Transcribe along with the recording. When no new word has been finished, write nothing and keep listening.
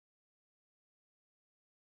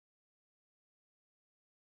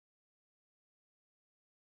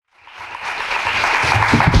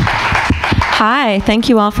Hi, thank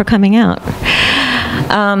you all for coming out.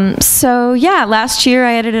 So yeah, last year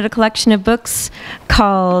I edited a collection of books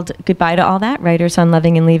called Goodbye to All That, Writers on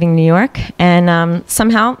Loving and Leaving New York, and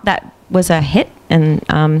somehow that was a hit, and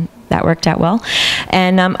that worked out well.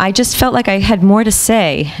 And I just felt like I had more to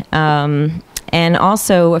say. And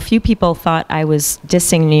also, a few people thought I was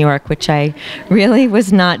dissing New York, which I really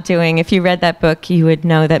was not doing. If you read that book, you would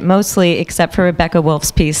know that mostly, except for Rebecca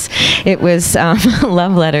Wolf's piece, it was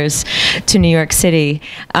love letters to New York City.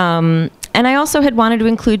 And I also had wanted to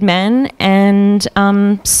include men, and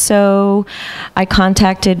so I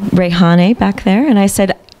contacted Rayhane back there, and I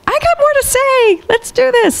said, I got more to say. Let's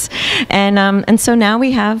do this. And so now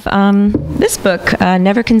we have this book,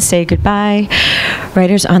 Never Can Say Goodbye,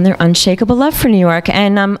 Writers on Their Unshakable Love for New York.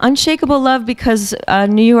 And unshakable love because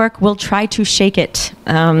New York will try to shake it.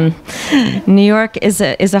 New York is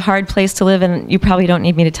a hard place to live, and you probably don't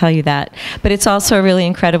need me to tell you that. But it's also a really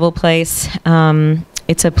incredible place.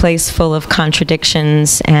 It's a place full of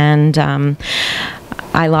contradictions, and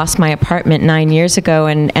I lost my apartment 9 years ago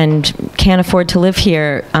and can't afford to live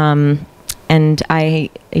here. And I,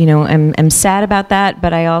 am sad about that,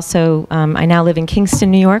 but I also, I now live in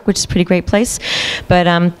Kingston, New York, which is a pretty great place.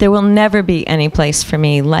 But there will never be any place for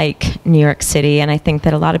me like New York City, and I think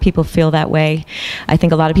that a lot of people feel that way. I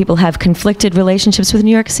think a lot of people have conflicted relationships with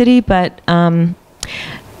New York City, but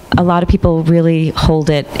a lot of people really hold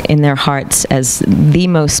it in their hearts as the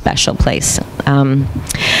most special place.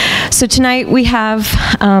 So tonight we have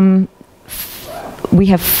 5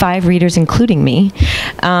 readers, including me,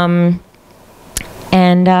 and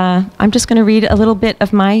I'm just going to read a little bit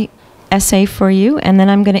of my essay for you, and then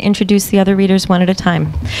I'm going to introduce the other readers one at a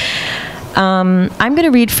time. I'm going to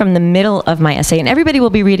read from the middle of my essay, and everybody will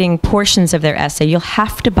be reading portions of their essay. You'll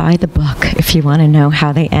have to buy the book if you want to know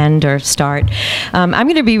how they end or start. I'm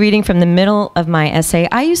going to be reading from the middle of my essay.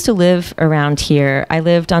 I used to live around here. I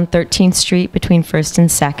lived on 13th Street between 1st and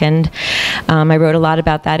 2nd. I wrote a lot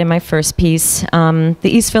about that in my first piece. The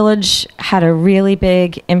East Village had a really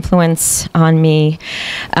big influence on me.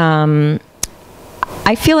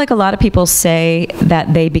 I feel like a lot of people say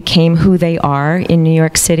that they became who they are in New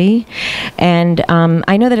York City. And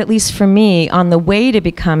I know that at least for me, on the way to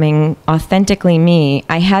becoming authentically me,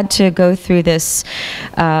 I had to go through this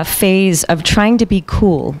phase of trying to be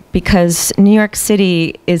cool, because New York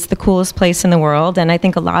City is the coolest place in the world. And I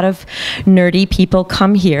think a lot of nerdy people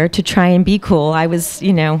come here to try and be cool. I was,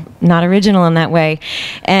 not original in that way.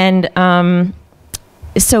 And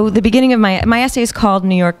so the beginning of my essay is called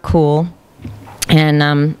New York Cool. And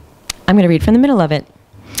I'm going to read from the middle of it.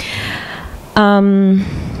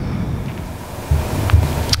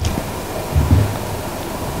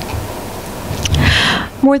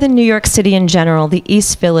 More than New York City in general, the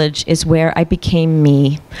East Village is where I became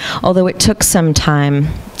me, although it took some time.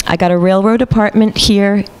 I got a railroad apartment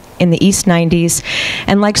here in the East 90s,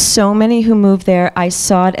 and like so many who moved there, I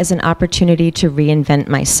saw it as an opportunity to reinvent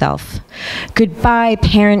myself. Goodbye,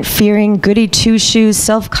 parent-fearing, goody-two-shoes,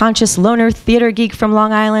 self-conscious loner theater geek from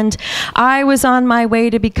Long Island. I was on my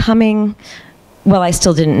way to becoming, well, I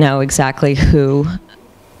still didn't know exactly who,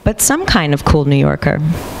 but some kind of cool New Yorker.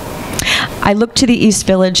 I looked to the East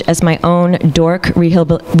Village as my own dork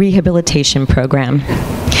rehabilitation program,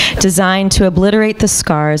 designed to obliterate the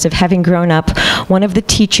scars of having grown up one of the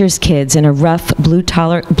teacher's kids in a rough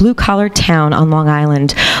blue-collar town on Long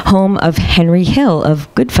Island, home of Henry Hill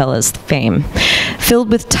of Goodfellas fame, filled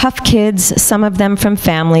with tough kids, some of them from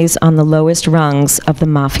families on the lowest rungs of the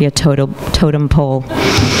mafia totem pole.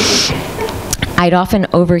 I'd often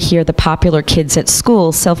overhear the popular kids at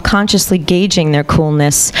school self-consciously gauging their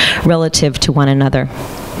coolness relative to one another.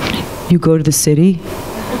 You go to the city?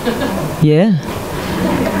 Yeah.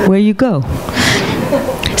 Where you go?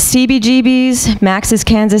 CBGB's, Max's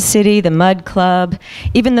Kansas City, the Mud Club,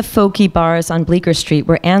 even the folky bars on Bleecker Street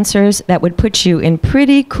were answers that would put you in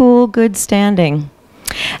pretty cool good standing.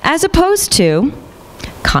 As opposed to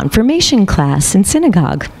confirmation class in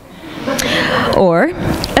synagogue. Or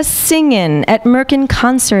a sing-in at Merkin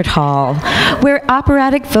Concert Hall, where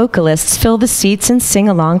operatic vocalists fill the seats and sing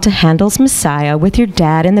along to Handel's Messiah with your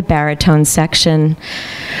dad in the baritone section.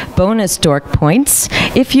 Bonus dork points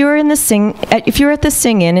if you're at the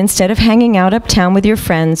sing-in instead of hanging out uptown with your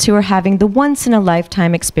friends who are having the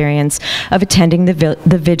once-in-a-lifetime experience of attending the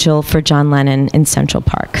vigil for John Lennon in Central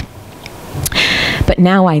Park. But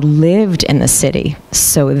now I lived in the city,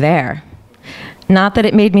 so there. Not that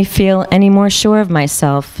it made me feel any more sure of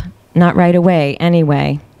myself, not right away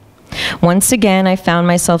anyway. Once again, I found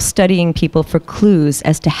myself studying people for clues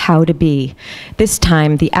as to how to be. This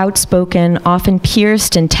time, the outspoken, often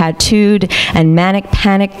pierced and tattooed and manic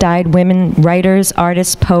panic-dyed women, writers,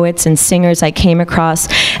 artists, poets, and singers I came across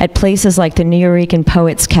at places like the Nuyorican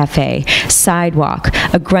Poets Cafe, Sidewalk,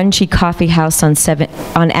 a grungy coffee house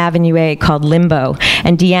on Avenue A called Limbo,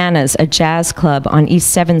 and Deanna's, a jazz club on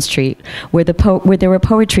East 7th Street, where there were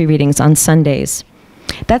poetry readings on Sundays.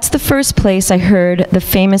 That's the first place I heard the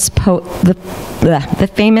famous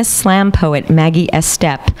slam poet Maggie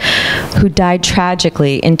Estep, who died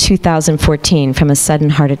tragically in 2014 from a sudden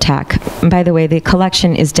heart attack. And by the way, the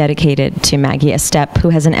collection is dedicated to Maggie Estep, who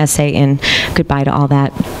has an essay in Goodbye to All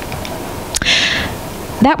That.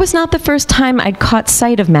 That was not the first time I'd caught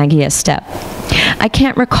sight of Maggie Estep. I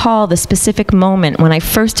can't recall the specific moment when I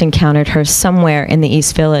first encountered her somewhere in the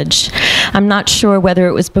East Village. I'm not sure whether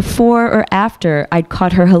it was before or after I'd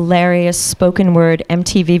caught her hilarious spoken word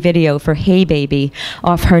MTV video for Hey Baby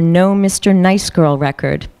off her No Mr. Nice Girl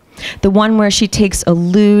record. The one where she takes a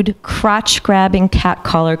lewd, crotch-grabbing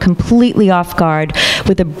catcaller completely off guard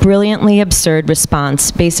with a brilliantly absurd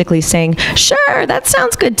response, basically saying, "Sure, that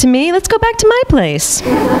sounds good to me. Let's go back to my place."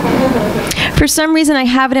 For some reason, I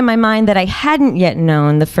have it in my mind that I hadn't yet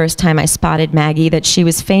known the first time I spotted Maggie that she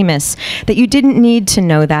was famous, that you didn't need to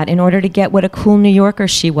know that in order to get what a cool New Yorker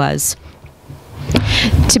she was.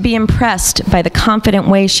 To be impressed by the confident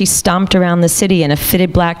way she stomped around the city in a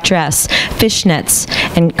fitted black dress, fishnets,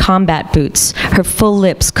 and combat boots, her full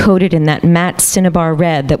lips coated in that matte cinnabar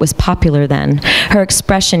red that was popular then, her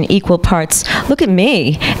expression equal parts, "Look at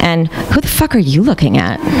me," and "Who the fuck are you looking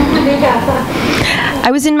at?" I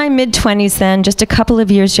was in my mid-20s then, just a couple of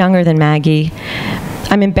years younger than Maggie.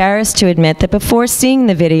 I'm embarrassed to admit that before seeing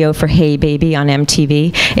the video for Hey Baby on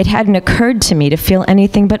MTV, it hadn't occurred to me to feel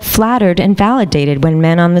anything but flattered and validated when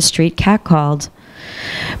men on the street catcalled.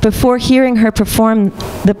 Before hearing her perform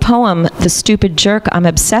the poem, The Stupid Jerk I'm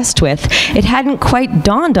Obsessed With, it hadn't quite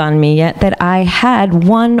dawned on me yet that I had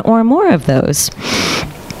one or more of those.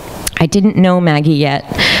 I didn't know Maggie yet,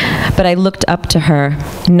 but I looked up to her.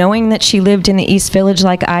 Knowing that she lived in the East Village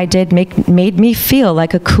like I did made me feel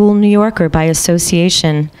like a cool New Yorker by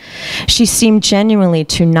association. She seemed genuinely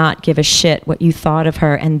to not give a shit what you thought of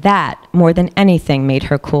her, and that, more than anything, made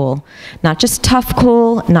her cool. Not just tough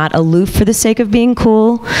cool, not aloof for the sake of being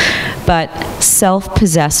cool, but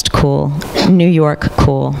self-possessed cool, New York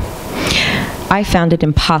cool. I found it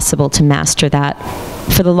impossible to master that.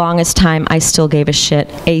 For the longest time, I still gave a shit,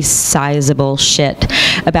 a sizable shit,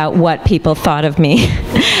 about what people thought of me.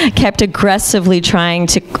 Kept aggressively trying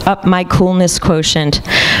to up my coolness quotient.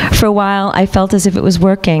 For a while, I felt as if it was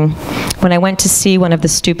working. When I went to see one of the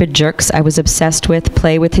stupid jerks I was obsessed with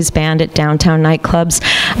play with his band at downtown nightclubs,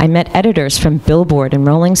 I met editors from Billboard and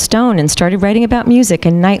Rolling Stone and started writing about music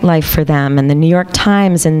and nightlife for them and the New York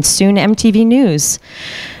Times and soon MTV News.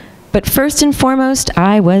 But first and foremost,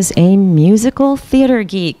 I was a musical theater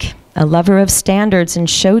geek, a lover of standards and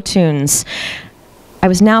show tunes. I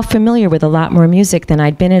was now familiar with a lot more music than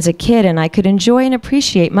I'd been as a kid, and I could enjoy and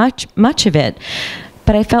appreciate much of it.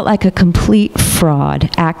 But I felt like a complete fraud,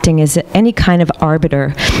 acting as any kind of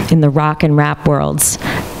arbiter in the rock and rap worlds.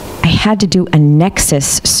 I had to do a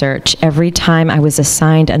nexus search every time I was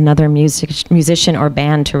assigned another musician or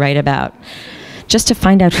band to write about, just to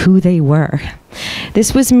find out who they were.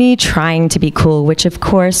 This was me trying to be cool, which of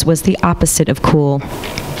course was the opposite of cool.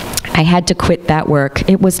 I had to quit that work.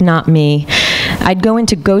 It was not me. I'd go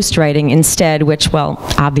into ghostwriting instead, which, well,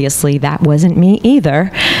 obviously that wasn't me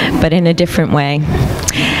either, but in a different way.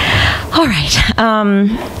 All right.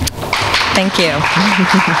 Thank you.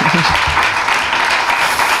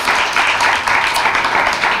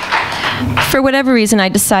 For whatever reason, I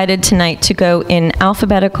decided tonight to go in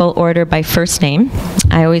alphabetical order by first name.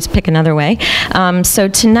 I always pick another way. So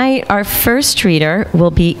tonight, our first reader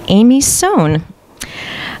will be Amy Sohn.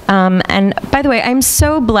 And by the way, I'm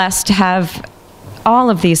so blessed to have all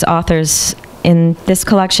of these authors in this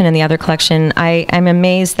collection and the other collection. I'm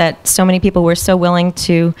amazed that so many people were so willing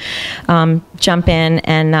to jump in,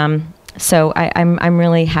 and so I'm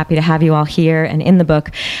really happy to have you all here and in the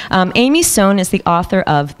book. Amy Sohn is the author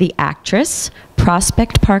of The Actress,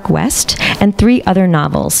 Prospect Park West, and 3 other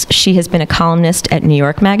novels. She has been a columnist at New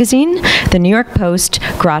York Magazine, the New York Post,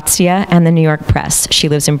 Grazia, and the New York Press. She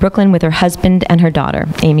lives in Brooklyn with her husband and her daughter.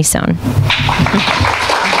 Amy Sohn.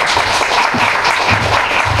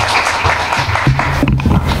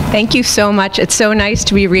 Thank you so much. It's so nice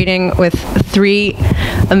to be reading with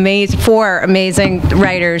 4 amazing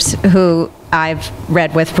writers who I've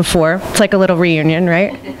read with before. It's like a little reunion,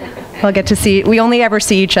 right? I'll get to see. We only ever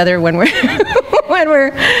see each other when we're when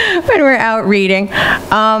we're out reading. As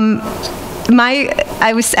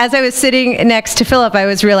I was sitting next to Philip, I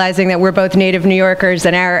was realizing that we're both native New Yorkers,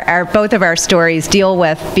 and both of our stories deal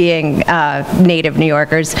with being native New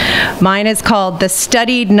Yorkers. Mine is called The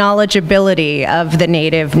Studied Knowledgeability of the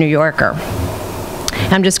Native New Yorker.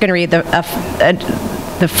 I'm just going to read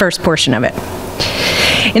the first portion of it.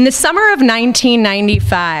 In the summer of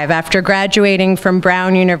 1995, after graduating from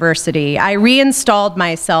Brown University, I reinstalled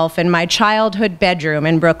myself in my childhood bedroom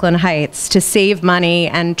in Brooklyn Heights to save money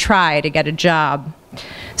and try to get a job.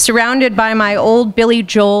 Surrounded by my old Billy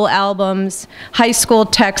Joel albums, high school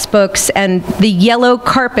textbooks, and the yellow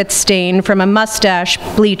carpet stain from a mustache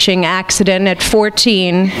bleaching accident at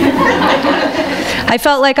 14, I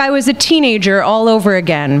felt like I was a teenager all over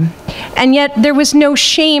again. And yet there was no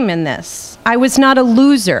shame in this. I was not a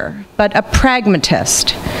loser, but a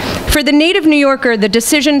pragmatist. For the native New Yorker, the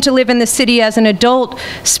decision to live in the city as an adult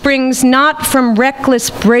springs not from reckless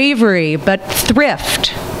bravery, but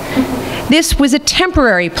thrift. This was a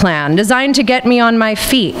temporary plan designed to get me on my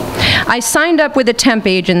feet. I signed up with a temp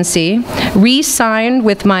agency, re-signed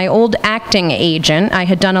with my old acting agent. I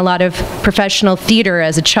had done a lot of professional theater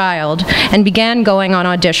as a child, and began going on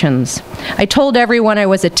auditions. I told everyone I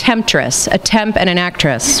was a temptress, a temp and an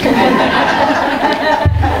actress.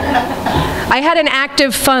 I had an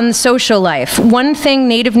active, fun social life. One thing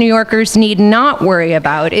native New Yorkers need not worry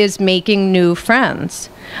about is making new friends.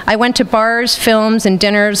 I went to bars, films, and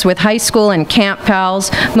dinners with high school and camp pals,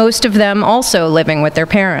 most of them also living with their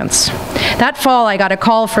parents. That fall, I got a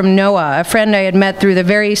call from Noah, a friend I had met through the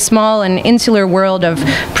very small and insular world of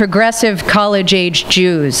progressive college-age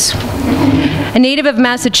Jews. A native of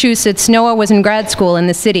Massachusetts, Noah was in grad school in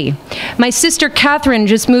the city. My sister Catherine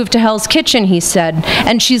just moved to Hell's Kitchen, he said,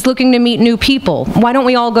 and she's looking to meet new people. Why don't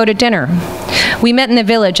we all go to dinner? We met in the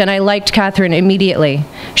Village, and I liked Catherine immediately.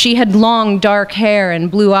 She had long, dark hair and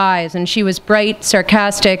blue eyes, and she was bright,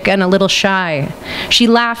 sarcastic, and a little shy. She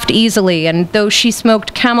laughed easily, and though she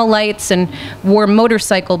smoked Camel Lights and wore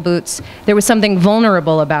motorcycle boots, there was something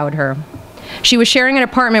vulnerable about her. She was sharing an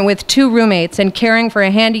apartment with 2 roommates and caring for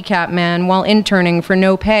a handicapped man while interning for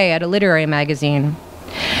no pay at a literary magazine.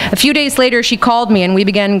 A few days later, she called me, and we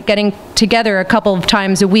began getting together a couple of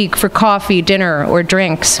times a week for coffee, dinner, or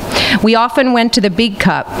drinks. We often went to the Big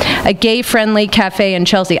Cup, a gay-friendly cafe in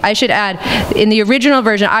Chelsea. I should add, in the original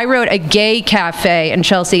version, I wrote a gay cafe in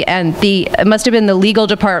Chelsea, and it must have been the legal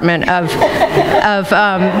department of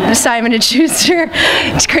Simon & Schuster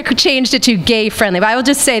changed it to gay-friendly. But I will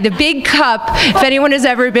just say, the Big Cup, if anyone has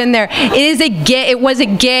ever been there, it was a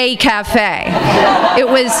gay cafe.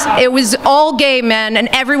 It was all gay men, and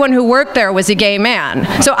everyone who worked there was a gay man.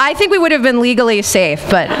 So I think we would have been legally safe,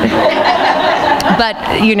 but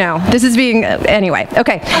you know, this is being, anyway.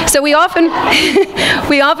 Okay, so we often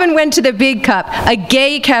went to the Big Cup, a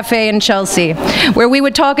gay cafe in Chelsea, where we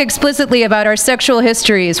would talk explicitly about our sexual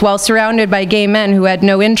histories while surrounded by gay men who had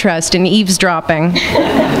no interest in eavesdropping.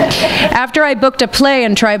 After I booked a play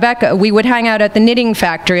in Tribeca, we would hang out at the Knitting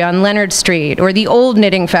Factory on Leonard Street, or the old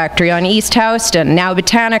Knitting Factory on East Houston, now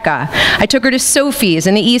Botanica. I took her to Sophie's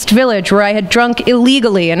in the East Village, where I had drunk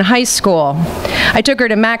illegally in high school. I took her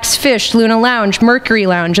to Max Fish, Luna Lounge, Mercury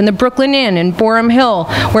Lounge, and the Brooklyn Inn in Borum Hill,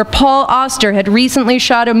 where Paul Auster had recently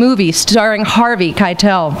shot a movie starring Harvey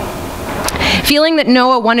Keitel. Feeling that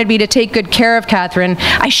Noah wanted me to take good care of Catherine,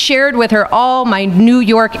 I shared with her all my New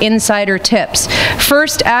York insider tips.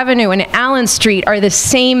 First Avenue and Allen Street are the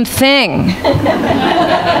same thing.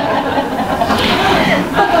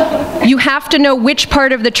 You have to know which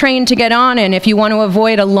part of the train to get on in if you want to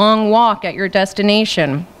avoid a long walk at your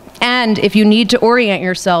destination. And if you need to orient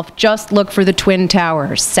yourself, just look for the Twin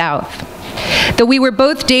Towers, south. Though we were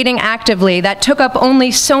both dating actively, that took up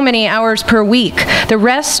only so many hours per week. The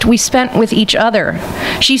rest we spent with each other.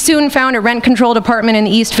 She soon found a rent-controlled apartment in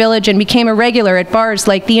the East Village and became a regular at bars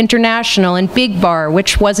like the International and Big Bar,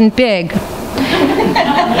 which wasn't big.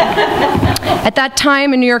 At that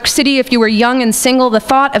time in New York City, if you were young and single, the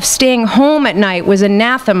thought of staying home at night was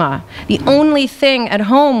anathema. The only thing at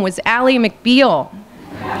home was Ally McBeal.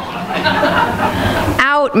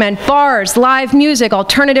 Out meant bars, live music,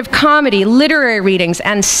 alternative comedy, literary readings,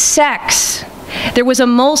 and sex. There was a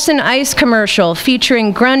Molson Ice commercial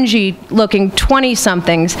featuring grungy-looking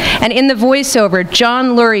 20-somethings, and in the voiceover,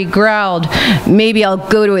 John Lurie growled, "Maybe I'll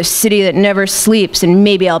go to a city that never sleeps, and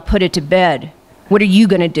maybe I'll put it to bed. What are you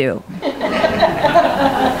gonna do?"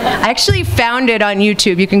 I actually found it on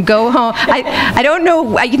YouTube. You can go home. I don't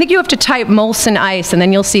know. I think you have to type Molson Ice, and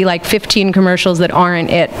then you'll see like 15 commercials that aren't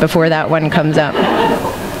it before that one comes up.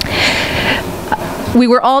 We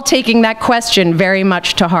were all taking that question very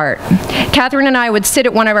much to heart. Catherine and I would sit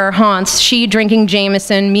at one of our haunts, she drinking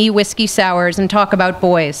Jameson, me whiskey sours, and talk about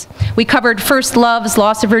boys. We covered first loves,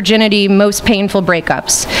 loss of virginity, most painful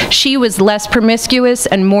breakups. She was less promiscuous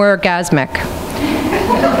and more orgasmic.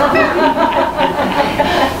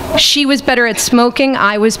 She was better at smoking,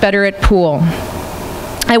 I was better at pool.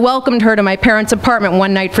 I welcomed her to my parents' apartment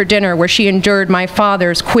one night for dinner where she endured my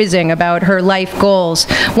father's quizzing about her life goals.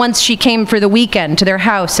 Once she came for the weekend to their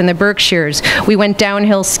house in the Berkshires. We went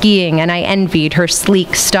downhill skiing and I envied her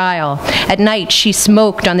sleek style. At night, she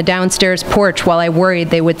smoked on the downstairs porch while I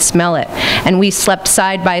worried they would smell it. And we slept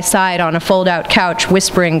side by side on a fold-out couch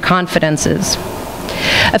whispering confidences.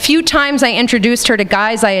 A few times I introduced her to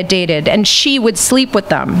guys I had dated and she would sleep with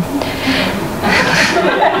them.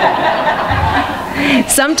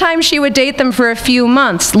 Sometimes she would date them for a few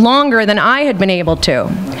months, longer than I had been able to.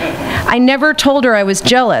 I never told her I was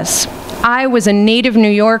jealous. I was a native New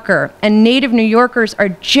Yorker, and native New Yorkers are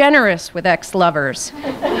generous with ex-lovers.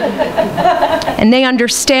 And they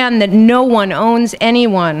understand that no one owns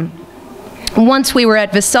anyone. Once we were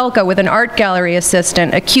at Veselka with an art gallery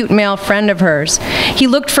assistant, a cute male friend of hers. He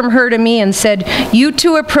looked from her to me and said, "You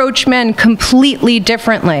two approach men completely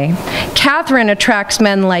differently. Catherine attracts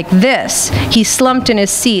men like this." He slumped in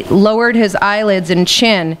his seat, lowered his eyelids and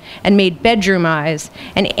chin, and made bedroom eyes.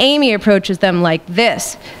 And Amy approaches them like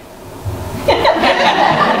this.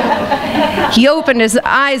 He opened his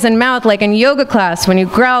eyes and mouth like in yoga class when you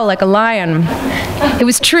growl like a lion. It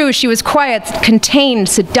was true, she was quiet, contained,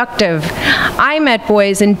 seductive. I met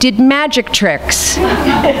boys and did magic tricks.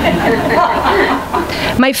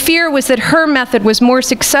 My fear was that her method was more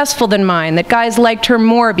successful than mine, that guys liked her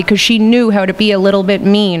more because she knew how to be a little bit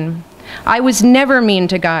mean. I was never mean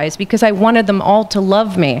to guys because I wanted them all to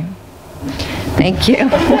love me. Thank you.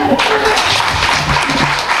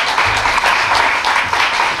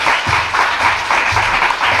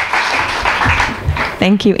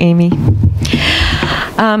 Thank you, Amy.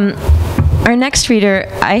 Our next reader,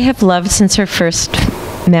 I have loved since her first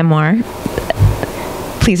memoir.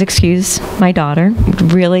 Please excuse my daughter.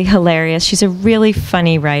 Really hilarious. She's a really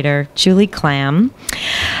funny writer. Julie Klam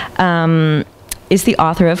is the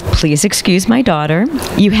author of Please Excuse My Daughter,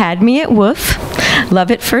 You Had Me at Woof,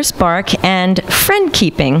 Love at First Bark, and Friend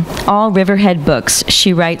Keeping, all Riverhead books.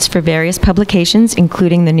 She writes for various publications,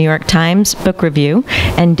 including the New York Times Book Review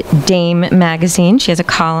and Dame magazine. She has a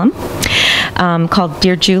column called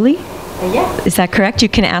Dear Julie. Yes. Is that correct? You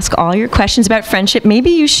can ask all your questions about friendship.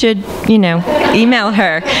 Maybe you should, email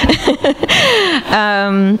her.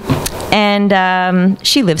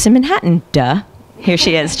 She lives in Manhattan. Duh. Here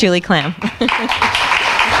she is, Julie Klam.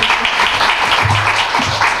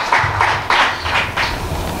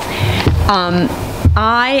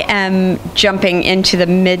 I am jumping into the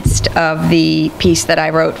midst of the piece that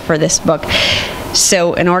I wrote for this book.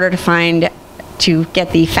 So in order to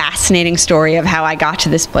get the fascinating story of how I got to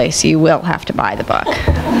this place, you will have to buy the book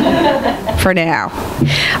for now.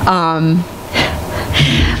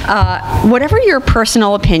 Whatever your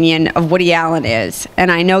personal opinion of Woody Allen is,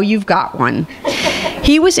 and I know you've got one,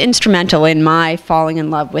 he was instrumental in my falling in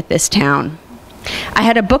love with this town. I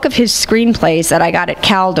had a book of his screenplays that I got at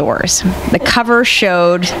Caldor's. The cover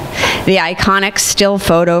showed the iconic still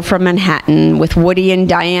photo from Manhattan with Woody and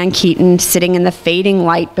Diane Keaton sitting in the fading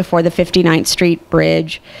light before the 59th Street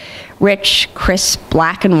Bridge. Rich, crisp,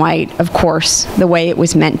 black and white, of course, the way it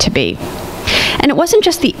was meant to be. And it wasn't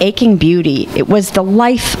just the aching beauty, it was the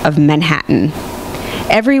life of Manhattan.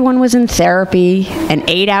 Everyone was in therapy and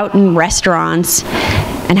ate out in restaurants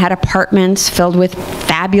and had apartments filled with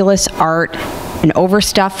fabulous art and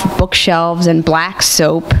overstuffed bookshelves and black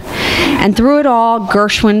soap. And through it all,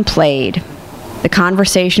 Gershwin played. The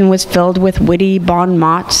conversation was filled with witty bon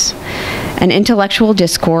mots and intellectual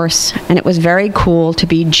discourse, and it was very cool to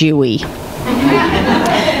be Jewy.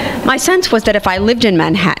 My sense was that if I lived in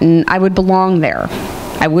Manhattan, I would belong there.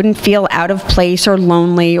 I wouldn't feel out of place or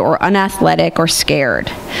lonely or unathletic or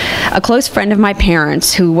scared. A close friend of my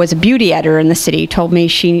parents, who was a beauty editor in the city, told me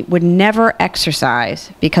she would never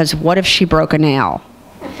exercise because what if she broke a nail?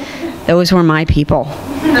 Those were my people.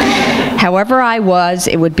 However I was,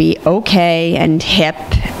 it would be okay and hip.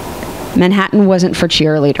 Manhattan wasn't for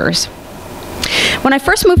cheerleaders. When I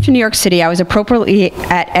first moved to New York City, I was appropriately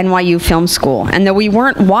at NYU Film School, and though we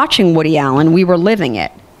weren't watching Woody Allen, we were living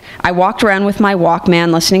it. I walked around with my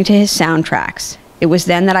Walkman listening to his soundtracks. It was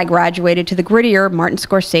then that I graduated to the grittier Martin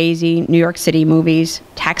Scorsese, New York City movies,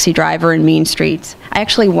 Taxi Driver and Mean Streets. I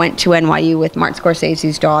actually went to NYU with Martin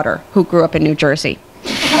Scorsese's daughter, who grew up in New Jersey.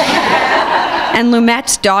 And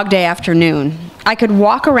Lumet's Dog Day Afternoon. I could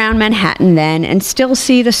walk around Manhattan then and still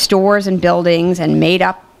see the stores and buildings that made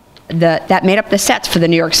up the sets for the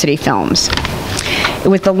New York City films. It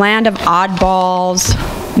was the land of oddballs,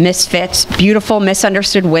 misfits, beautiful,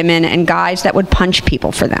 misunderstood women, and guys that would punch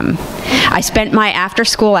people for them. I spent my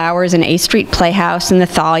after-school hours in A Street Playhouse and the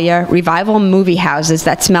Thalia, revival movie houses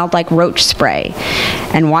that smelled like roach spray,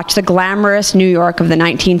 and watched the glamorous New York of the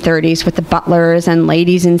 1930s with the butlers and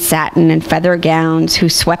ladies in satin and feather gowns who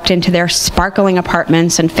swept into their sparkling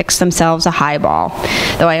apartments and fixed themselves a highball.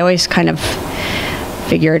 Though I always kind of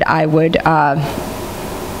figured I would...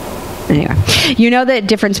 Anyway, you know the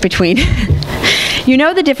difference between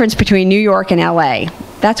New York and LA.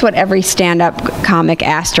 That's what every stand-up comic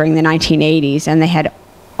asked during the 1980s, and they had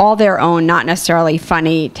all their own, not necessarily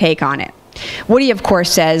funny take on it. Woody, of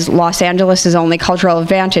course, says Los Angeles' only cultural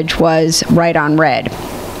advantage was right on red.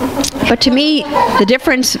 But to me, the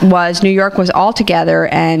difference was New York was all together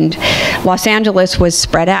and Los Angeles was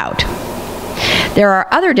spread out. There are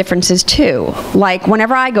other differences too, like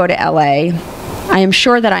whenever I go to LA, I am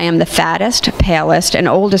sure that I am the fattest, palest, and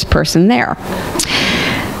oldest person there.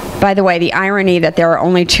 By the way, the irony that there are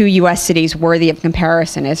only 2 U.S. cities worthy of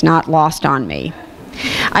comparison is not lost on me.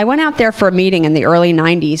 I went out there for a meeting in the early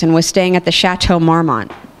 90s and was staying at the Chateau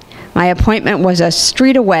Marmont. My appointment was a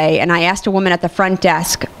street away, and I asked a woman at the front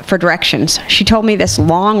desk for directions. She told me this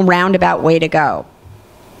long, roundabout way to go.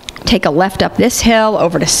 Take a left up this hill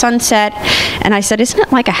over to Sunset. And I said, isn't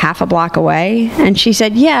it like a half a block away? And she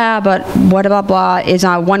said, yeah, but blah, blah, blah is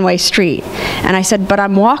a one-way street. And I said, but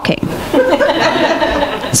I'm walking.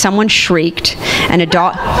 Someone shrieked, and a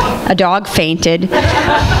dog fainted.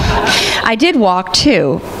 I did walk,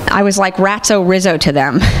 too. I was like Ratso Rizzo to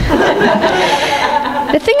them.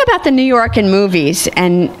 The thing about the New York and movies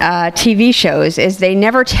and TV shows is they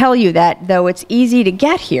never tell you that, though it's easy to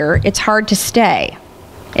get here, it's hard to stay.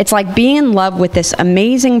 It's like being in love with this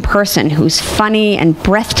amazing person who's funny and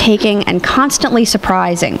breathtaking and constantly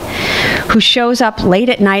surprising, who shows up late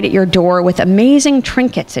at night at your door with amazing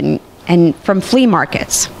trinkets and from flea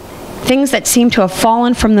markets, things that seem to have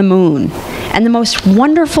fallen from the moon, and the most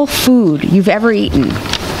wonderful food you've ever eaten.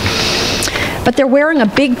 But they're wearing a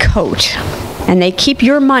big coat, and they keep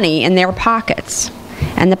your money in their pockets,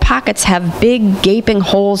 and the pockets have big gaping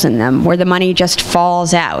holes in them where the money just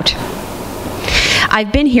falls out.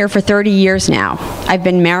 I've been here for 30 years now. I've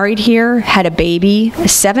been married here, had a baby,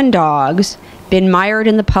 7 dogs, been mired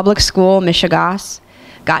in the public school, Michigas,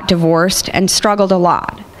 got divorced, and struggled a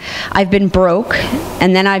lot. I've been broke,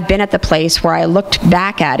 and then I've been at the place where I looked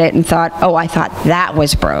back at it and thought, oh, I thought that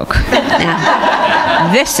was broke.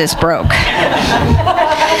 Now, this is broke.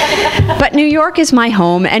 But New York is my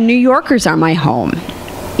home, and New Yorkers are my home,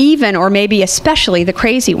 even or maybe especially the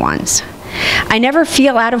crazy ones. I never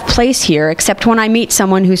feel out of place here except when I meet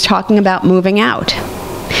someone who's talking about moving out.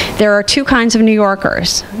 There are 2 kinds of New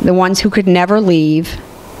Yorkers, the ones who could never leave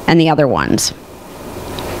and the other ones.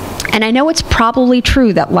 And I know it's probably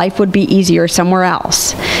true that life would be easier somewhere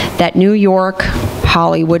else, that New York,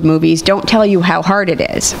 Hollywood movies don't tell you how hard it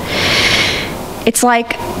is. It's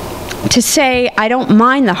like to say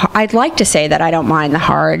I'd like to say that I don't mind the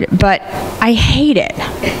hard, but I hate it.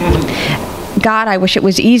 God, I wish it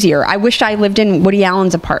was easier. I wish I lived in Woody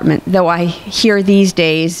Allen's apartment, though I hear these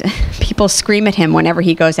days people scream at him whenever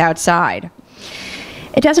he goes outside.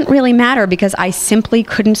 It doesn't really matter because I simply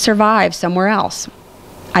couldn't survive somewhere else.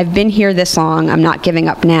 I've been here this long, I'm not giving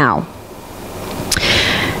up now.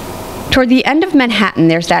 Toward the end of Manhattan,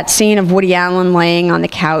 there's that scene of Woody Allen laying on the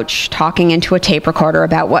couch talking into a tape recorder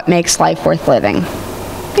about what makes life worth living.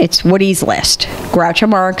 It's Woody's list. Groucho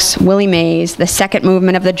Marx, Willie Mays, the second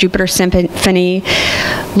movement of the Jupiter Symphony,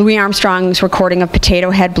 Louis Armstrong's recording of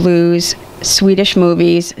Potato Head Blues, Swedish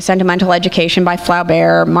movies, Sentimental Education by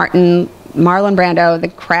Flaubert, Marlon Brando, The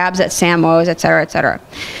Crabs at Sam's, etc., etc.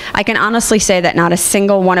 I can honestly say that not a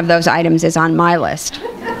single one of those items is on my list.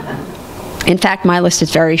 In fact, my list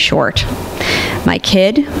is very short. My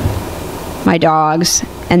kid, my dogs,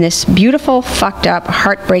 and this beautiful, fucked up,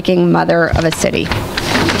 heartbreaking mother of a city.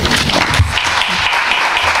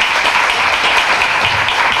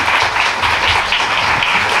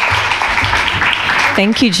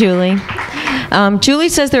 Thank you, Julie. Julie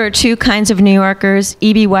says there are 2 kinds of New Yorkers.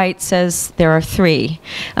 E.B. White says there are 3.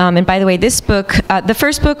 And by the way, this book, the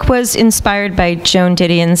first book was inspired by Joan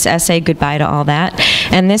Didion's essay, Goodbye to All That.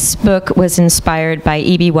 And this book was inspired by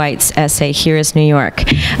E.B. White's essay, Here is New York.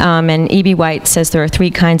 And E.B. White says there are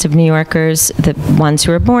 3 kinds of New Yorkers, the ones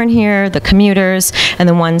who are born here, the commuters, and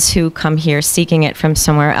the ones who come here seeking it from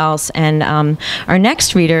somewhere else. And our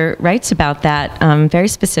next reader writes about that very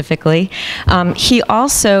specifically. He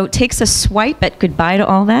also takes a swipe quite, but goodbye to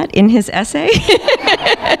all that in his essay.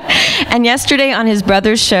 And yesterday on his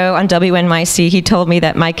brother's show on WNYC, he told me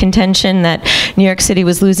that my contention that New York City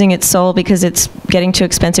was losing its soul because it's getting too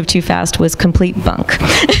expensive too fast was complete bunk.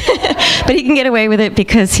 But he can get away with it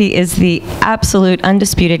because he is the absolute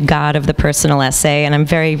undisputed god of the personal essay, and I'm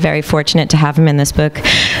very, very fortunate to have him in this book,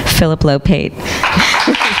 Philip Lopate.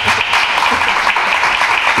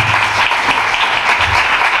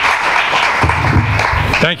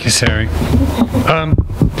 Thank you, Sari.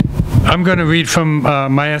 I'm going to read from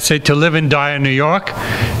my essay, To Live and Die in New York,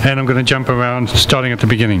 and I'm going to jump around starting at the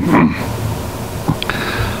beginning.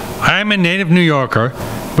 I am a native New Yorker,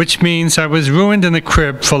 which means I was ruined in the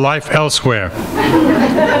crib for life elsewhere.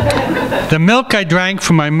 The milk I drank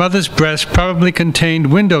from my mother's breast probably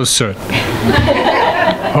contained window soot,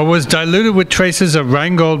 or was diluted with traces of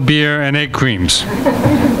Rheingold beer and egg creams.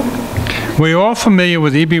 We're all familiar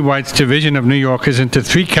with E.B. White's division of New Yorkers into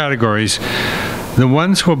three categories. The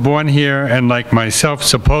ones who are born here and, like myself,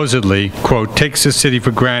 supposedly, quote, takes the city for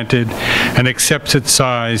granted and accepts its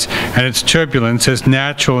size and its turbulence as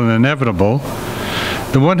natural and inevitable.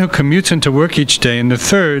 The one who commutes into work each day. And the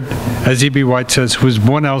third, as E.B. White says, who was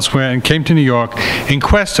born elsewhere and came to New York in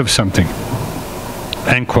quest of something,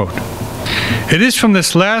 end quote. It is from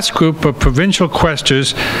this last group of provincial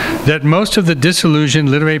questers that most of the disillusioned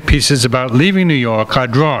literary pieces about leaving New York are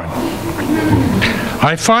drawn.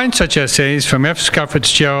 I find such essays from F. Scott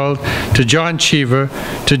Fitzgerald to John Cheever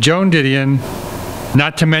to Joan Didion,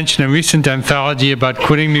 not to mention a recent anthology about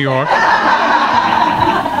quitting New York.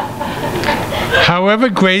 However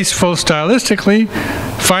graceful stylistically,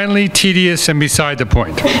 finally tedious and beside the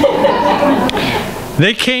point.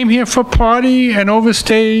 They came here for party and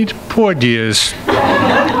overstayed, poor dears.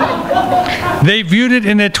 They viewed it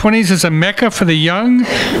in their 20s as a mecca for the young,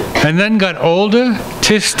 and then got older,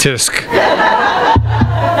 tisk tisk.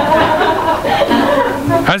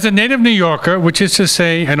 As a native New Yorker, which is to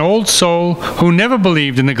say an old soul who never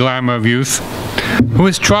believed in the glamour of youth, who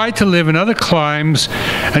has tried to live in other climes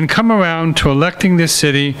and come around to electing this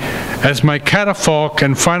city as my catafalque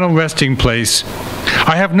and final resting place,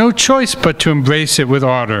 I have no choice but to embrace it with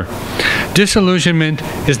ardor. Disillusionment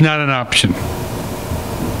is not an option.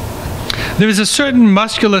 There is a certain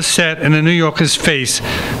muscular set in a New Yorker's face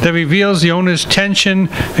that reveals the owner's tension,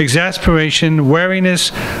 exasperation,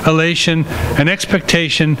 wariness, elation, and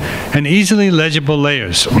expectation in easily legible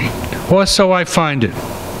layers. Or so I find it.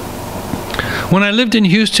 When I lived in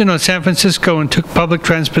Houston or San Francisco and took public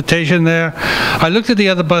transportation there, I looked at the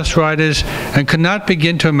other bus riders and could not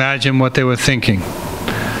begin to imagine what they were thinking.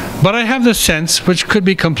 But I have the sense, which could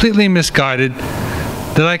be completely misguided,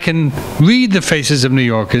 that I can read the faces of New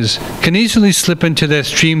Yorkers, can easily slip into their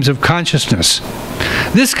streams of consciousness.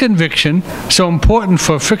 This conviction, so important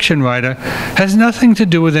for a fiction writer, has nothing to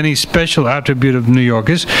do with any special attribute of New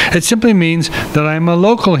Yorkers. It simply means that I am a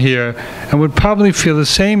local here and would probably feel the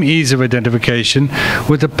same ease of identification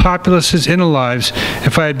with the populace's inner lives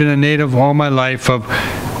if I had been a native all my life of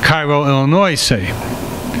Cairo, Illinois, say.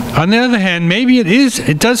 On the other hand, maybe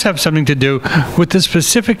it does have something to do with the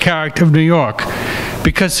specific character of New York,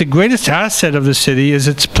 because the greatest asset of the city is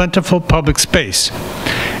its plentiful public space.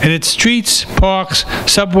 In its streets, parks,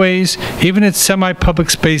 subways, even its semi-public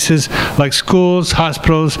spaces like schools,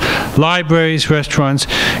 hospitals, libraries, restaurants,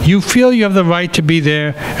 you feel you have the right to be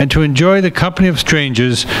there and to enjoy the company of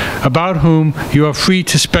strangers about whom you are free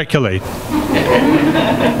to speculate.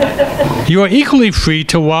 You are equally free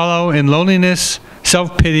to wallow in loneliness,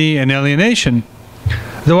 self-pity, and alienation,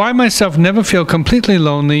 though I myself never feel completely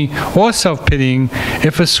lonely or self-pitying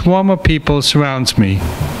if a swarm of people surrounds me.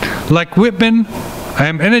 Like Whitman, I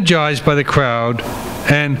am energized by the crowd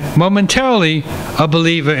and momentarily a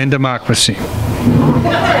believer in democracy.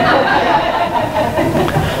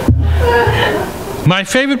 My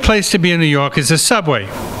favorite place to be in New York is the subway.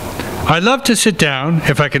 I love to sit down,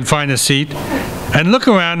 if I can find a seat, and look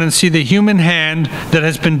around and see the human hand that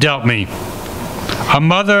has been dealt me. A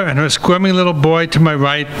mother and her squirming little boy to my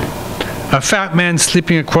right, a fat man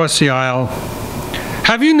sleeping across the aisle.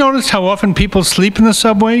 Have you noticed how often people sleep in the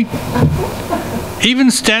subway? Even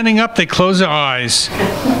standing up, they close their eyes,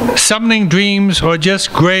 summoning dreams or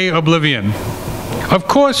just gray oblivion. Of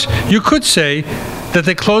course, you could say that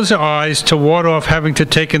they close their eyes to ward off having to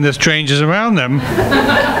take in the strangers around them,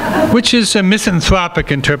 which is a misanthropic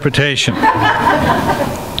interpretation.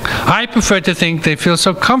 I prefer to think they feel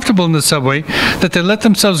so comfortable in the subway that they let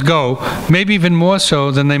themselves go, maybe even more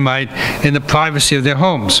so than they might in the privacy of their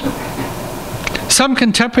homes. Some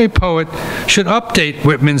contemporary poet should update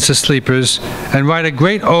Whitman's The Sleepers and write a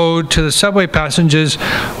great ode to the subway passengers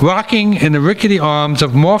rocking in the rickety arms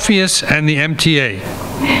of Morpheus and the MTA.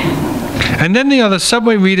 And then there are the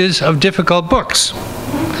subway readers of difficult books.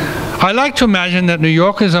 I like to imagine that New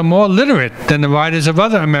Yorkers are more literate than the riders of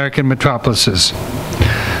other American metropolises.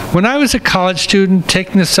 When I was a college student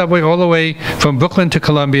taking the subway all the way from Brooklyn to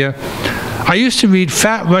Columbia, I used to read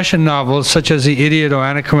fat Russian novels such as The Idiot or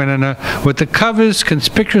Anna Karenina with the covers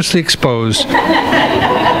conspicuously exposed,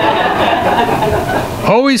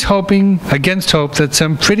 always hoping against hope that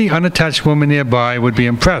some pretty unattached woman nearby would be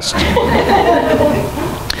impressed.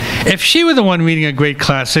 If she were the one reading a great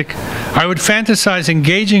classic, I would fantasize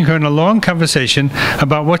engaging her in a long conversation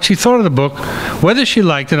about what she thought of the book, whether she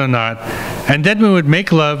liked it or not, and then we would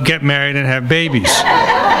make love, get married, and have babies.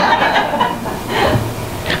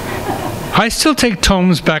 I still take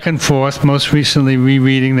tomes back and forth, most recently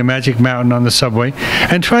rereading The Magic Mountain on the subway,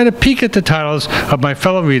 and try to peek at the titles of my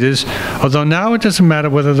fellow readers, although now it doesn't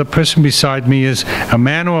matter whether the person beside me is a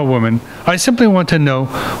man or a woman. I simply want to know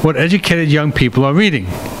what educated young people are reading.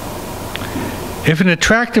 If an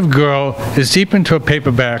attractive girl is deep into a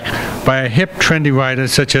paperback by a hip, trendy writer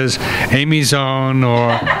such as Amy Sohn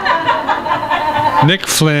or Nick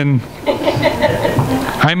Flynn,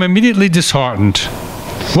 I'm immediately disheartened.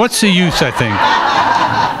 What's the use, I think?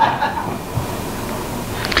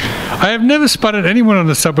 I have never spotted anyone on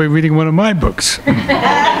the subway reading one of my books,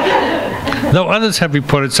 though others have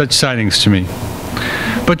reported such sightings to me.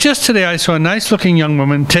 But just today I saw a nice-looking young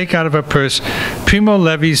woman take out of her purse Primo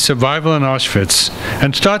Levi's Survival in Auschwitz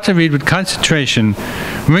and start to read with concentration,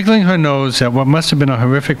 wrinkling her nose at what must have been a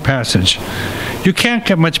horrific passage. You can't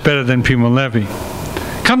get much better than Primo Levi.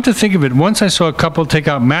 Come to think of it, once I saw a couple take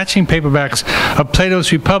out matching paperbacks of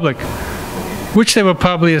Plato's Republic, which they were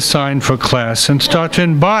probably assigned for class, and start to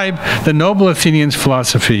imbibe the noble Athenian's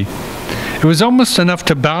philosophy. It was almost enough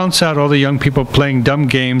to balance out all the young people playing dumb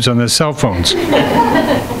games on their cell phones.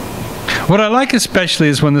 What I like especially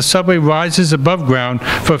is when the subway rises above ground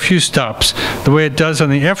for a few stops, the way it does on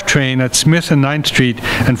the F train at Smith and 9th Street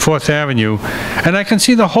and 4th Avenue, and I can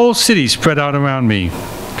see the whole city spread out around me.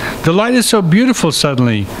 The light is so beautiful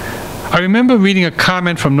suddenly. I remember reading a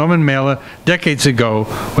comment from Norman Mailer decades ago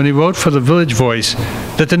when he wrote for the Village Voice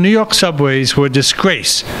that the New York subways were a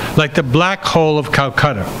disgrace, like the black hole of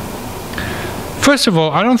Calcutta. First of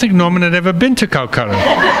all, I don't think Norman had ever been to Calcutta.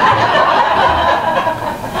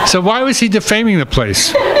 So why was he defaming the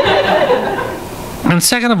place? And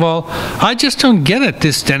second of all, I just don't get it,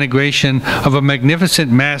 this denigration of a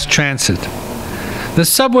magnificent mass transit. The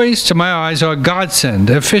subways, to my eyes, are a godsend.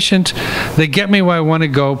 Efficient, they get me where I want to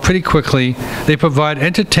go pretty quickly. They provide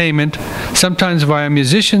entertainment, sometimes via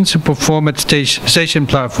musicians who perform at station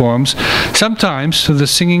platforms, sometimes through the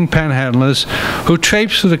singing panhandlers who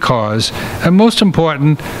traipse through the cars, and most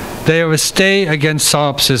important, they are a stay against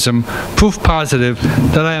solipsism, proof positive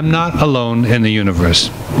that I am not alone in the universe.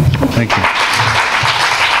 Thank you.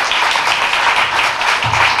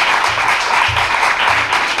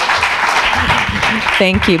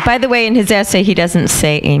 Thank you. By the way, in his essay, he doesn't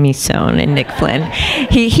say Amy Sohn and Nick Flynn.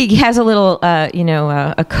 He has a little,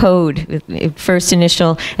 a code with first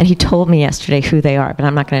initial, and he told me yesterday who they are, but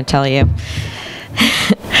I'm not going to tell you.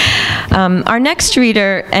 Our next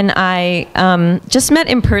reader and I just met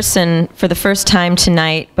in person for the first time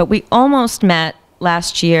tonight, but we almost met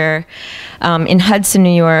last year in Hudson, New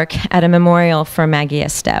York, at a memorial for Maggie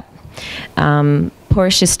Estep.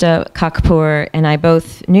 Porochista Khakpour and I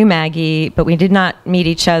both knew Maggie, but we did not meet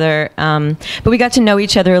each other. But we got to know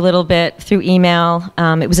each other a little bit through email.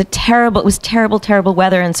 It was terrible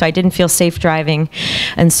weather, and so I didn't feel safe driving,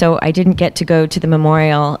 and so I didn't get to go to the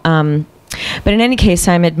memorial. But in any case,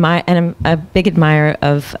 I'm a big admirer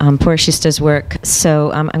of Porochista's work, so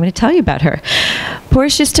I'm going to tell you about her.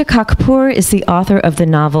 Porochista Khakpour is the author of the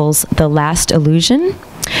novels The Last Illusion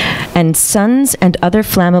and Suns and Other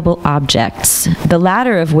Flammable Objects, the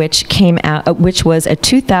latter of which which was a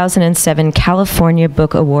 2007 California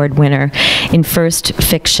Book Award winner in first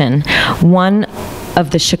fiction, one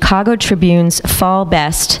of the Chicago Tribune's Fall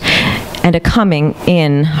Best, and a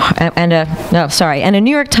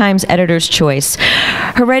New York Times Editor's Choice.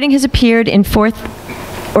 Her writing has appeared in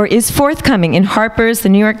is forthcoming in Harper's, the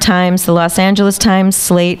New York Times, the Los Angeles Times,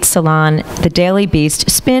 Slate, Salon, the Daily Beast,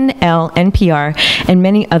 Spin, Elle, NPR, and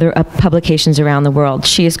many other publications around the world.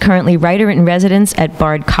 She is currently writer-in-residence at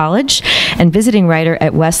Bard College and visiting writer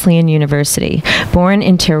at Wesleyan University. Born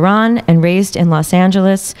in Tehran and raised in Los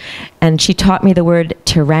Angeles, and she taught me the word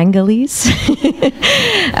Terangales.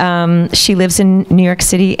 She lives in New York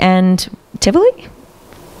City and Tivoli?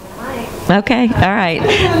 Okay, all right.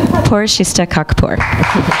 Porochista Khakpour.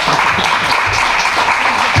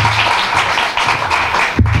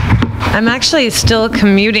 I'm actually still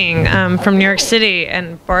commuting from New York City,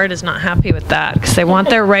 and BARD is not happy with that because they want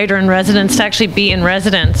their writer in residence to actually be in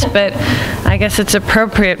residence. But I guess it's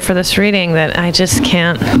appropriate for this reading that I just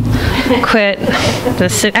can't quit the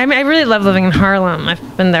city. I mean, I really love living in Harlem.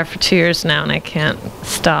 I've been there for 2 years now, and I can't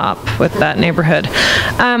stop with that neighborhood.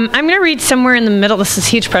 I'm going to read somewhere in the middle. This is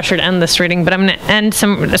huge pressure to end this reading, but I'm going to end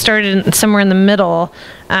somewhere in the middle.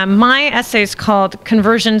 My essay is called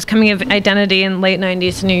Conversions, Coming of Identity in Late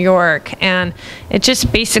 90s New York, and it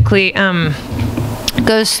just basically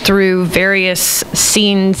goes through various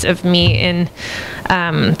scenes of me in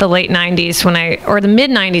the late 90s or the mid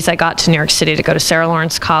 90s. I got to New York City to go to Sarah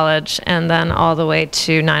Lawrence College, and then all the way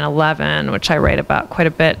to 9/11, which I write about quite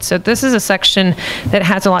a bit. So this is a section that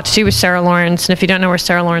has a lot to do with Sarah Lawrence, and if you don't know where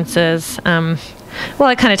Sarah Lawrence is, well,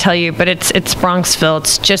 I kind of tell you, but it's Bronxville.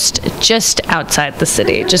 It's just outside the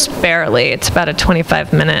city, just barely. It's about a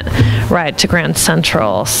 25-minute ride to Grand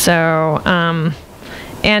Central. So,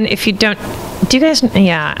 and if you don't, do you guys?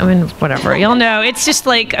 Yeah, I mean, whatever. You'll know. It's just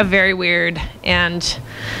like a very weird, and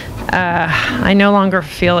I no longer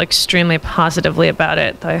feel extremely positively about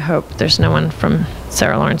it. I hope there's no one from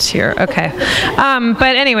Sarah Lawrence here. Okay,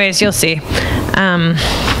 but anyways, you'll see.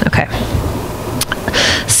 Okay.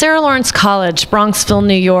 Sarah Lawrence College, Bronxville,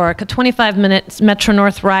 New York, a 25-minute Metro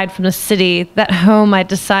North ride from the city. That home I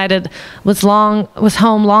decided was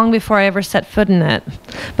home long before I ever set foot in it.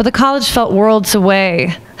 But the college felt worlds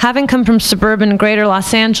away. Having come from suburban Greater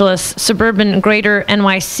Los Angeles, suburban Greater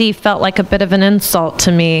NYC felt like a bit of an insult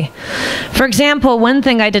to me. For example, one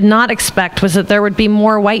thing I did not expect was that there would be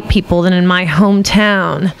more white people than in my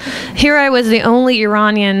hometown. Here I was the only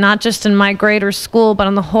Iranian, not just in my Greater school, but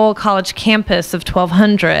on the whole college campus of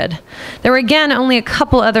 1,200. There were again only a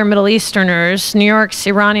couple other Middle Easterners, New York's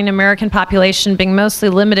Iranian-American population being mostly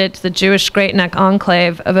limited to the Jewish Great Neck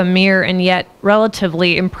enclave of a mere and yet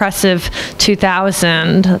relatively impressive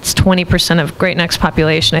 2,000. That's 20% of Great Neck's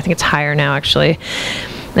population. I think it's higher now, actually.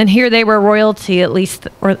 And here they were royalty, at least,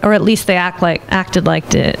 or at least they acted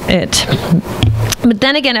like it. But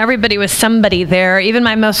then again, everybody was somebody there. Even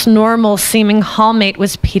my most normal-seeming hallmate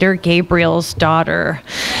was Peter Gabriel's daughter.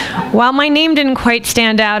 While my name didn't quite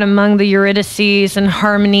stand out among the Eurydices and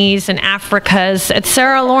Harmonies and Africas, at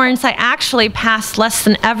Sarah Lawrence I actually passed less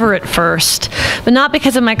than ever at first, but not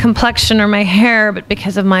because of my complexion or my hair, but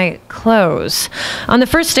because of my clothes. On the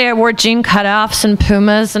first day I wore jean cutoffs and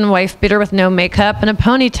Pumas and wife beater with no makeup and a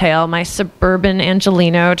ponytail, my suburban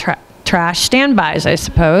Angelino trash standbys, I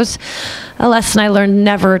suppose. A lesson I learned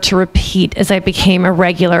never to repeat as I became a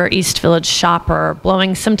regular East Village shopper,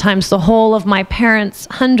 blowing sometimes the whole of my parents'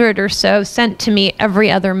 100 or so sent to me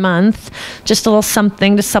every other month, just a little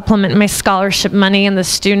something to supplement my scholarship money and the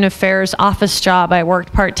student affairs office job I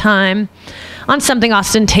worked part-time, on something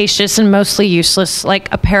ostentatious and mostly useless,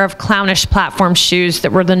 like a pair of clownish platform shoes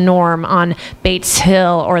that were the norm on Bates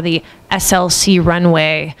Hill or the SLC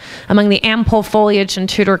runway, among the ample foliage and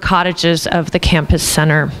Tudor cottages of the campus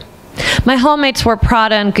center. My hallmates wore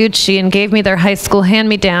Prada and Gucci and gave me their high school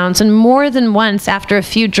hand-me-downs, and more than once after a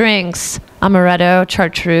few drinks, amaretto,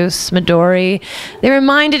 chartreuse, Midori, they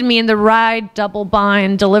reminded me in the ride,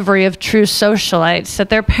 double-bind delivery of true socialites that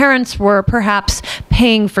their parents were perhaps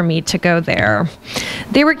paying for me to go there.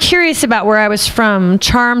 They were curious about where I was from,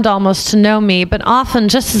 charmed almost to know me, but often,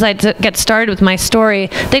 just as I'd get started with my story,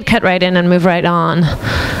 they'd cut right in and move right on.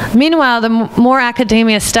 Meanwhile, the more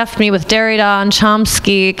academia stuffed me with Derrida and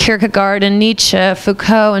Chomsky, Kierkegaard and Nietzsche,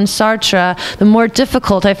 Foucault and Sartre, the more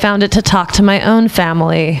difficult I found it to talk to my own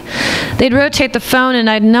family. They'd rotate the phone and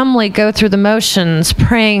I'd numbly go through the motions,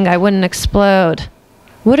 praying I wouldn't explode.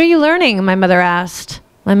 "What are you learning?" my mother asked.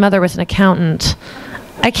 My mother was an accountant.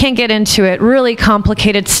 "I can't get into it. Really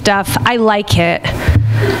complicated stuff. I like it."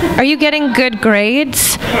 "Are you getting good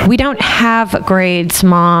grades?" "We don't have grades,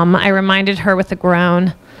 Mom," I reminded her with a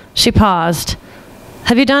groan. She paused. How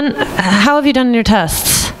have you done your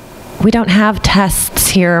tests?" "We don't have tests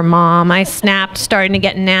here, Mom," I snapped, starting to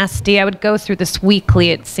get nasty. I would go through this weekly,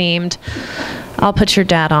 it seemed. "I'll put your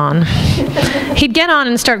dad on." He'd get on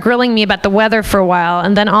and start grilling me about the weather for a while,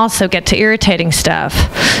 and then also get to irritating stuff.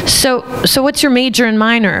 So what's your major and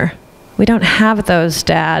minor?" "We don't have those,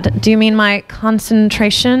 Dad." "Do you mean my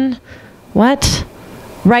concentration?" "What?"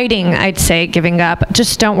 "Writing," I'd say, giving up.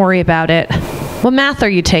 "Just don't worry about it." "What math are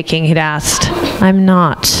you taking?" he'd asked. "I'm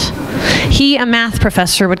not." He, a math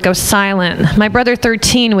professor, would go silent. My brother,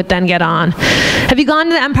 13, would then get on. "Have you gone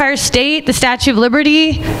to the Empire State, the Statue of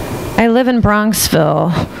Liberty?" "I live in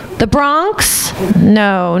Bronxville." "The Bronx?"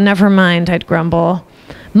 "No, never mind," I'd grumble.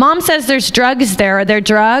 "Mom says there's drugs there. Are there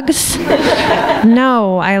drugs?"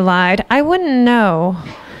 "No," I lied. "I wouldn't know."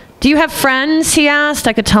 Do you have friends, he asked.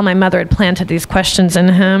 I could tell my mother had planted these questions in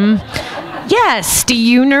him. Yes, do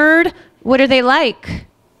you, nerd? What are they like?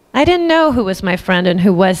 I didn't know who was my friend and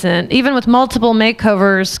who wasn't. Even with multiple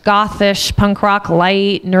makeovers, gothish, punk rock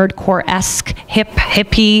light, nerdcore-esque,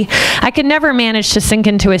 hippie, I could never manage to sink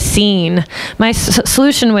into a scene. My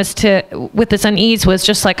solution with this unease was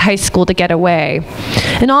just like high school, to get away.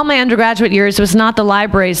 In all my undergraduate years, it was not the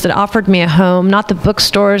libraries that offered me a home, not the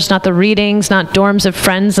bookstores, not the readings, not dorms of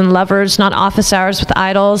friends and lovers, not office hours with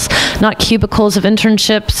idols, not cubicles of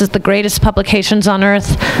internships at the greatest publications on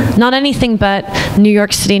earth, not anything but New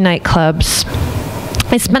York City nightclubs.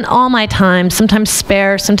 I spent all my time, sometimes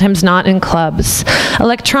spare, sometimes not, in clubs.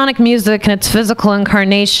 Electronic music in its physical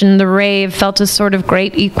incarnation, the rave, felt a sort of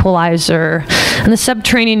great equalizer. And the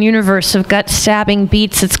subterranean universe of gut-stabbing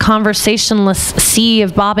beats, its conversationless sea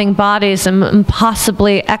of bobbing bodies and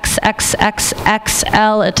impossibly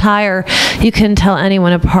XXXXL attire, you couldn't tell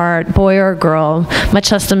anyone apart, boy or girl,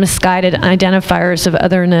 much less the misguided identifiers of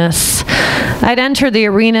otherness. I'd enter the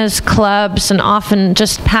arenas, clubs, and often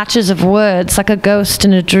just patches of woods, like a ghost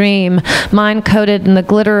in a dream, mine coated in the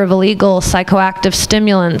glitter of illegal psychoactive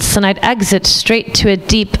stimulants, and I'd exit straight to a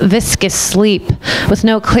deep, viscous sleep, with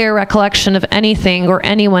no clear recollection of anything or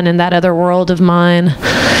anyone in that other world of mine.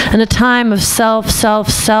 In a time of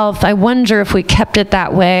self, I wonder if we kept it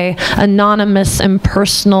that way, anonymous,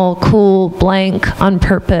 impersonal, cool, blank, on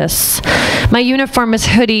purpose. My uniform was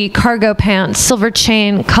hoodie, cargo pants, silver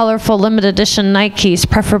chain, colorful limited edition Nikes,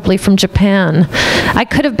 preferably from Japan. I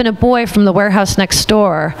could have been a boy from the warehouse next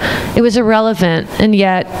door. It was irrelevant, and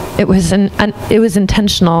yet it was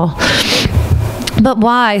intentional. But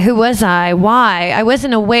why? Who was I? Why? I was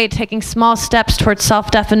in a way taking small steps towards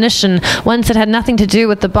self-definition, ones that had nothing to do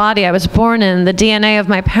with the body I was born in, the DNA of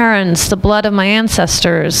my parents, the blood of my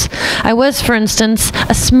ancestors. I was, for instance,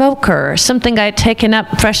 a smoker, something I had taken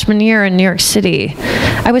up freshman year in New York City.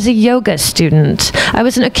 I was a yoga student. I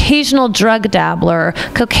was an occasional drug dabbler,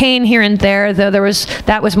 cocaine here and there, though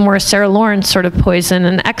that was more Sarah Lawrence sort of poison,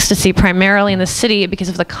 and ecstasy primarily in the city because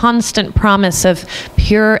of the constant promise of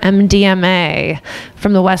pure MDMA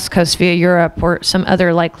from the West Coast via Europe or some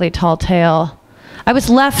other likely tall tale. I was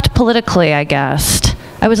left politically, I guessed.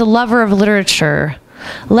 I was a lover of literature.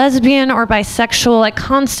 Lesbian or bisexual, I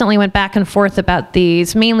constantly went back and forth about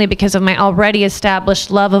these, mainly because of my already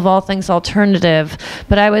established love of all things alternative,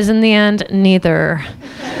 but I was in the end neither.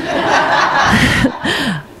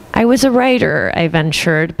 I was a writer, I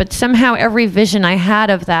ventured, but somehow every vision I had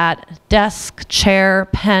of that, desk, chair,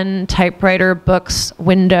 pen, typewriter, books,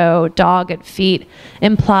 window, dog at feet,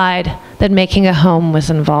 implied that making a home was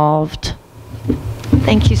involved.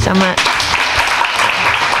 Thank you so much.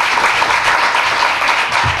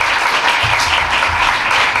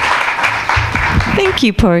 Thank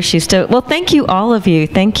you, Porochista. Well, thank you, all of you.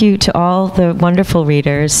 Thank you to all the wonderful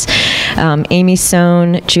readers. Amy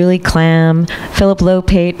Sohn, Julie Klam, Philip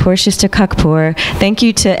Lopate, Porochista Khakpour. Thank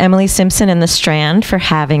you to Emily Simpson and the Strand for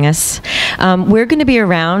having us. We're going to be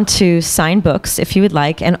around to sign books if you would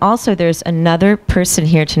like. And also there's another person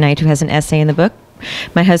here tonight who has an essay in the book.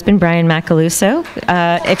 My husband, Brian Macaluso.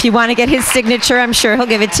 If you want to get his signature, I'm sure he'll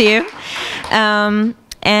give it to you.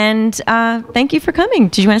 Thank you for coming.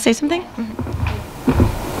 Did you want to say something?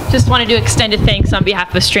 Just wanted to extend a thanks on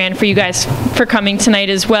behalf of Strand for you guys for coming tonight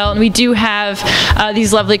as well. And we do have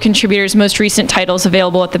these lovely contributors' most recent titles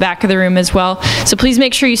available at the back of the room as well. So please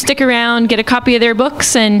make sure you stick around, get a copy of their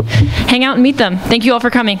books, and hang out and meet them. Thank you all for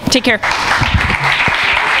coming. Take care.